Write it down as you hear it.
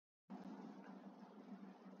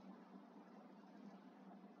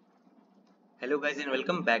Hello guys and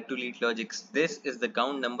welcome back to Leet Logics. This is the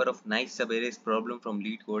count number of nice subarrays problem from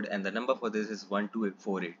LeetCode, and the number for this is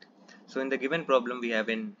 1248. So in the given problem we have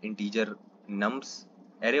an integer nums,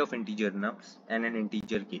 array of integer nums and an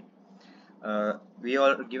integer k. We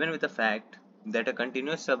are given with the fact that a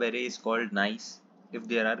continuous subarray is called nice if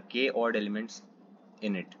there are k odd elements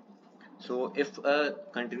in it. So if a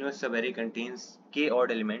continuous subarray contains k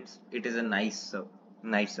odd elements, it is a nice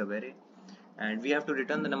subarray, and we have to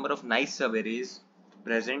return the number of nice subarrays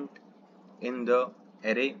present in the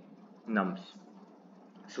array nums.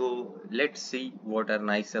 So let's see what are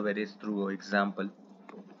nice subarrays through an example.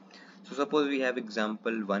 So suppose we have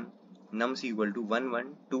example 1, nums equal to 1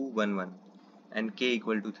 1 2 1 1 and k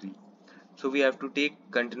equal to 3. So we have to take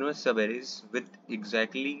continuous subarrays with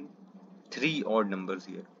exactly 3 odd numbers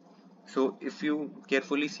here. So if you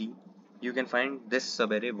carefully see, you can find this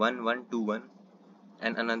subarray 1 1 2 1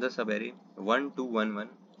 and another subarray 1 2 1 1,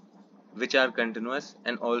 which are continuous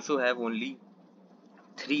and also have only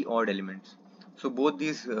 3 odd elements. So both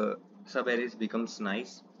these subarrays becomes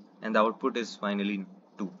nice and the output is finally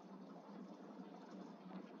 2.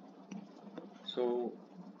 So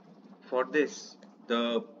for this,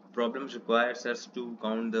 the problems requires us to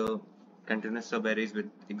count the continuous subarrays with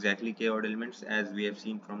exactly k odd elements, as we have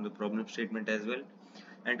seen from the problem statement as well.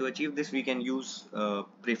 And to achieve this, we can use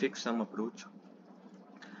prefix sum approach.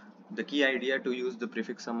 The key idea to use the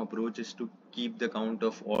prefix sum approach is to keep the count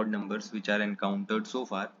of odd numbers which are encountered so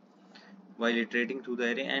far while iterating through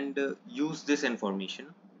the array, and use this information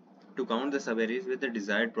to count the subarrays with the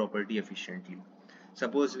desired property efficiently.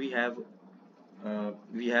 Suppose we have a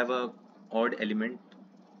odd element.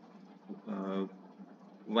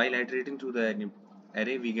 While iterating through the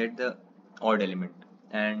array, we get the odd element,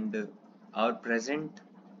 and our present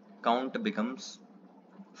count becomes,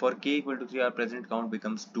 for k equal to 3, our present count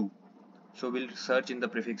becomes 2. So we'll search in the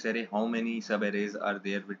prefix array how many subarrays are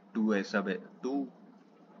there with two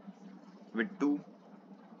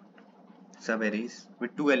subarrays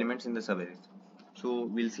with 2 elements in the subarrays. So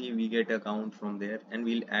we'll see, we get a count from there and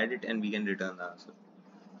we'll add it and we can return the answer.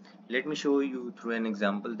 Let me show you through an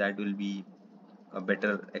example that will be a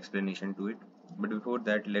better explanation to it. But before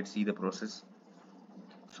that, let's see the process.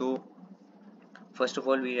 So first of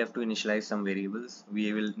all, we have to initialize some variables.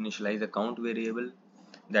 We will initialize a count variable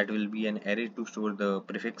that will be an array to store the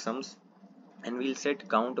prefix sums, and we'll set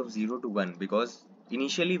count of 0 to 1 because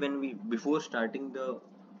initially before starting the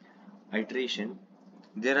iteration,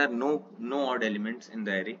 there are no odd elements in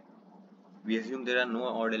the array. We assume there are no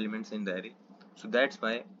odd elements in the array, so that's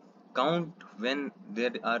why count when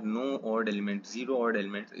there are no odd elements, 0 odd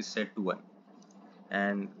elements, is set to 1.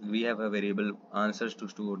 And we have a variable answers to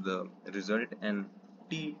store the result and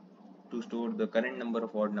t to store the current number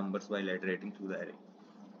of odd numbers while iterating through the array.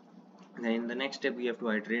 Then in the next step, we have to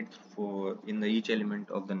iterate for each element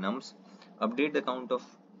of the nums, update the count of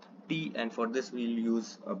t, and for this we'll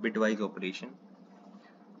use a bitwise operation.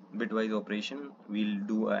 We'll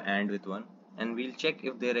do a AND with 1, and we'll check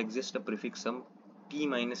if there exists a prefix sum t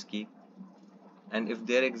minus k, and if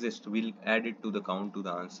there exists, we'll add it to the count to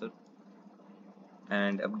the answer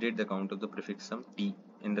and update the count of the prefix sum t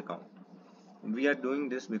in the count. We are doing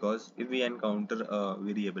this because if we encounter a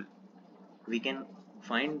variable, we can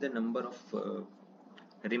find the number of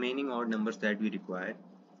remaining odd numbers that we require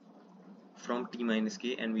from t minus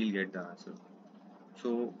k and we'll get the answer.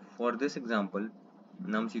 So for this example,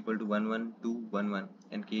 nums equal to 1 1 2 1 1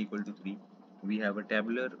 and k equal to 3, we have a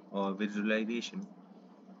tabular or visualization.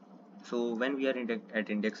 So when we are at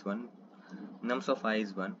index 1, nums of I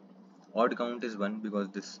is 1, odd count is 1 because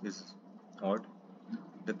this is odd.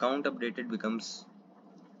 The count updated becomes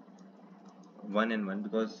 1 and 1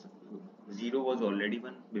 because 0 was already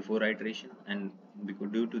 1 before iteration, and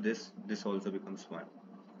due to this also becomes 1.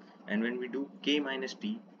 And when we do k minus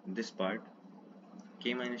t, this part,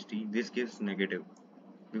 k minus t, this gives negative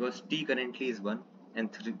because t currently is 1 and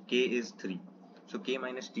k is 3. So k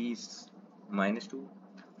minus t is minus 2.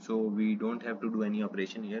 So we don't have to do any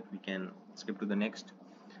operation here. We can skip to the next.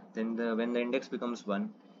 Then when the index becomes 1,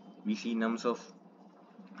 we see nums of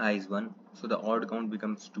I is 1. So the odd count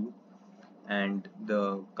becomes 2 and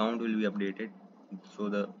the count will be updated. So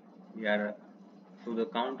the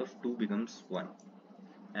count of 2 becomes 1.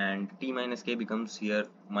 And t minus k becomes here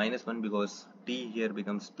minus 1 because t here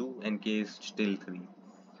becomes 2 and k is still 3.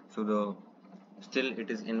 So still it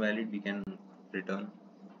is invalid. We can we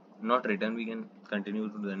can continue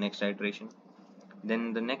to the next iteration.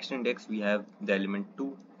 Then the next index we have the element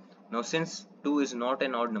 2. Now since 2 is not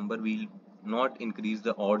an odd number, we'll not increase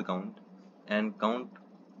the odd count and count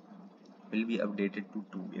will be updated to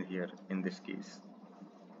 2 in this case.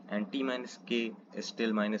 And t minus k is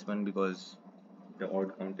still minus 1 because the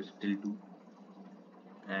odd count is still 2,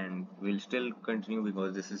 and we'll still continue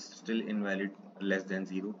because this is still invalid less than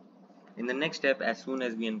 0. In the next step, as soon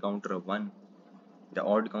as we encounter a 1, the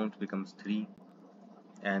odd count becomes 3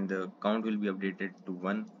 and the count will be updated to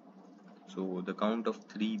 1. So the count of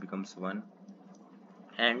 3 becomes 1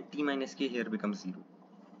 and t minus k here becomes 0.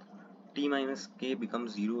 T minus k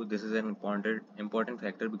becomes 0. This is an important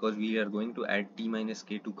factor because we are going to add t minus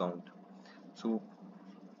k to count. So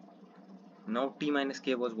now t minus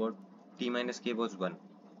k was what? T minus k was 1.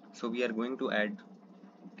 So we are going to add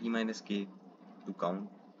t minus k to count,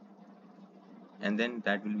 and then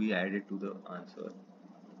that will be added to the answer.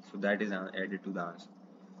 So that is added to the answer.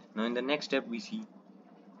 Now in the next step we see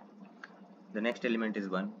the next element is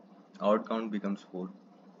 1, odd count becomes 4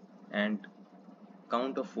 and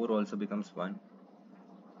count of 4 also becomes 1.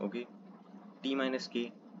 Okay, t minus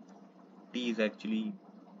k, t is actually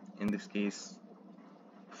in this case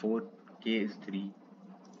 4, k is 3,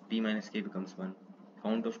 t minus k becomes 1,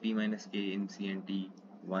 count of t minus k in C and T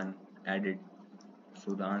 1 added,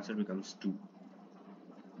 so the answer becomes 2.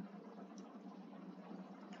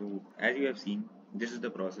 So as you have seen, this is the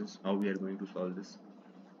process how we are going to solve this,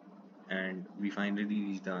 and we finally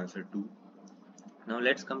reach the answer 2. Now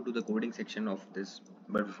let's come to the coding section of this,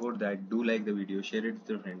 but before that, do like the video, share it with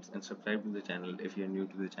your friends and subscribe to the channel if you are new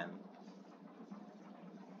to the channel.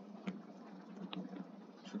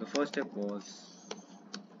 So the first step was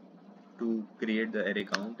to create the array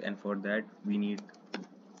count, and for that we need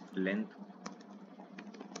length,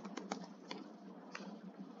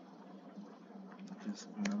 which is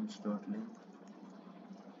nums.length.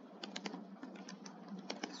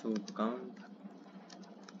 So count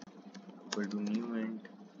equal to new int,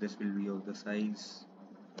 this will be of the size,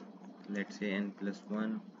 let's say n plus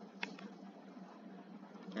 1,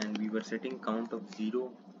 and we were setting count of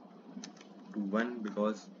 0 to 1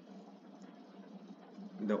 because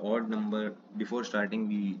the odd number, before starting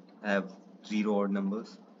we have 0 odd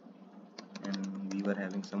numbers, and we were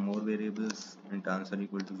having some more variables, int answer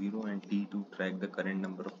equal to 0 and t to track the current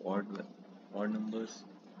number of odd numbers.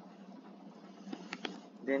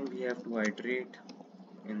 Then we have to iterate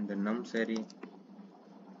in the nums array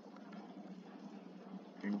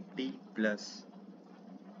and t plus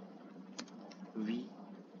v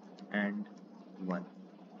and 1.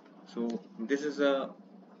 So this is a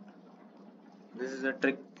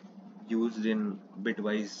trick used in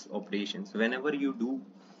bitwise operations. Whenever you do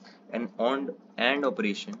an AND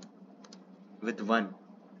operation with 1,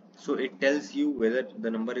 so it tells you whether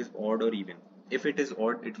the number is odd or even. If it is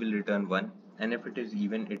odd, it will return 1, and if it is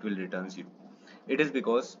even, it will return 0. It is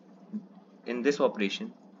because in this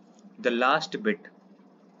operation the last bit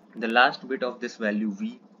of this value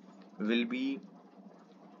v will be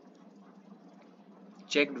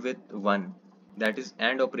checked with 1, that is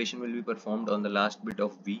AND operation will be performed on the last bit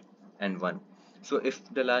of v and 1. So if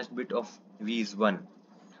the last bit of v is 1,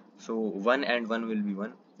 so 1 and 1 will be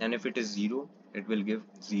 1, and if it is 0, it will give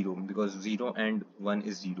 0 because 0 and 1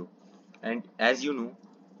 is 0. And as you know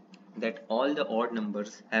that all the odd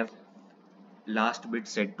numbers have last bit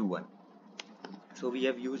set to 1, so we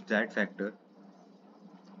have used that factor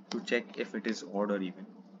to check if it is odd or even.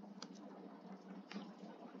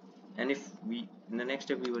 And if we, in the next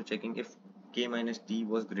step we were checking if k minus t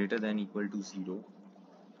was greater than equal to 0,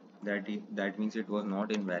 that means it was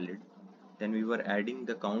not invalid, then we were adding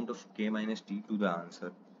the count of k minus t to the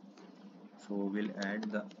answer. So we'll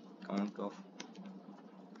add the count of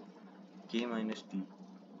k minus t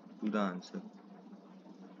to the answer,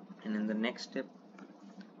 and in the next step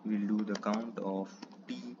we'll do the count of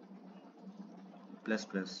t plus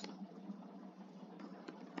plus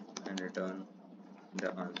and return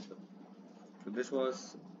the answer. So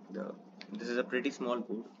this is a pretty small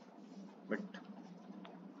code, but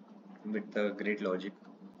with great logic.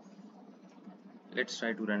 Let's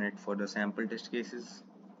try to run it for the sample test cases.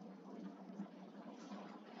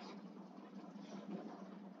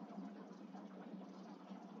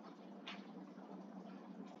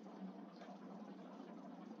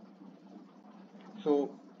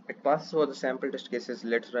 So it passes for the sample test cases.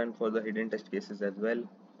 Let's run for the hidden test cases as well.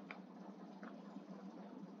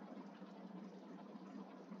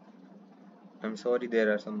 I'm sorry,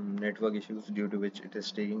 there are some network issues due to which it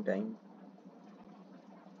is taking time.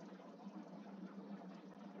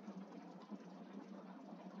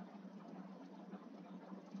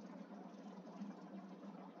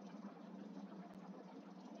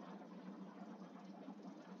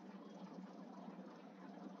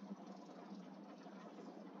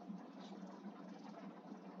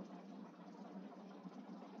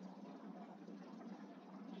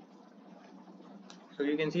 So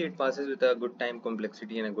you can see it passes with a good time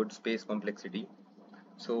complexity and a good space complexity.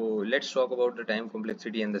 So let's talk about the time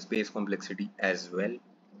complexity and the space complexity as well.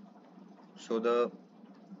 So the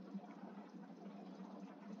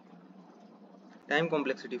time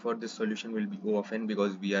complexity for this solution will be O of n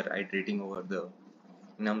because we are iterating over the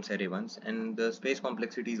nums array once, and the space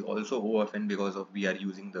complexity is also O of n because of we are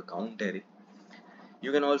using the count array.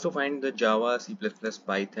 You can also find the Java, C++,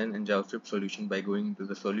 Python and JavaScript solution by going to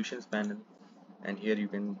the solutions panel, and here you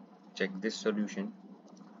can check this solution,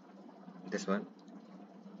 this one.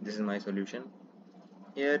 This is my solution.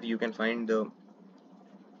 Here you can find the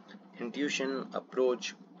intuition,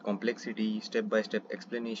 approach, complexity, step-by-step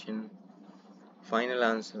explanation, final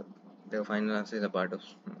answer. The final answer is a part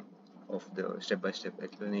of the step-by-step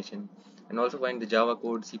explanation, and also find the Java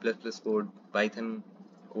code, C++ code, Python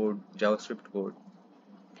code, JavaScript code.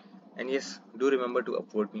 And yes, do remember to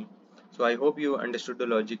upvote me. So I hope you understood the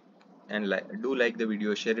logic, and do like the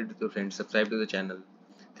video, share it with your friends, subscribe to the channel.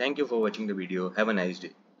 Thank you for watching the video. Have a nice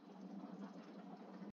day.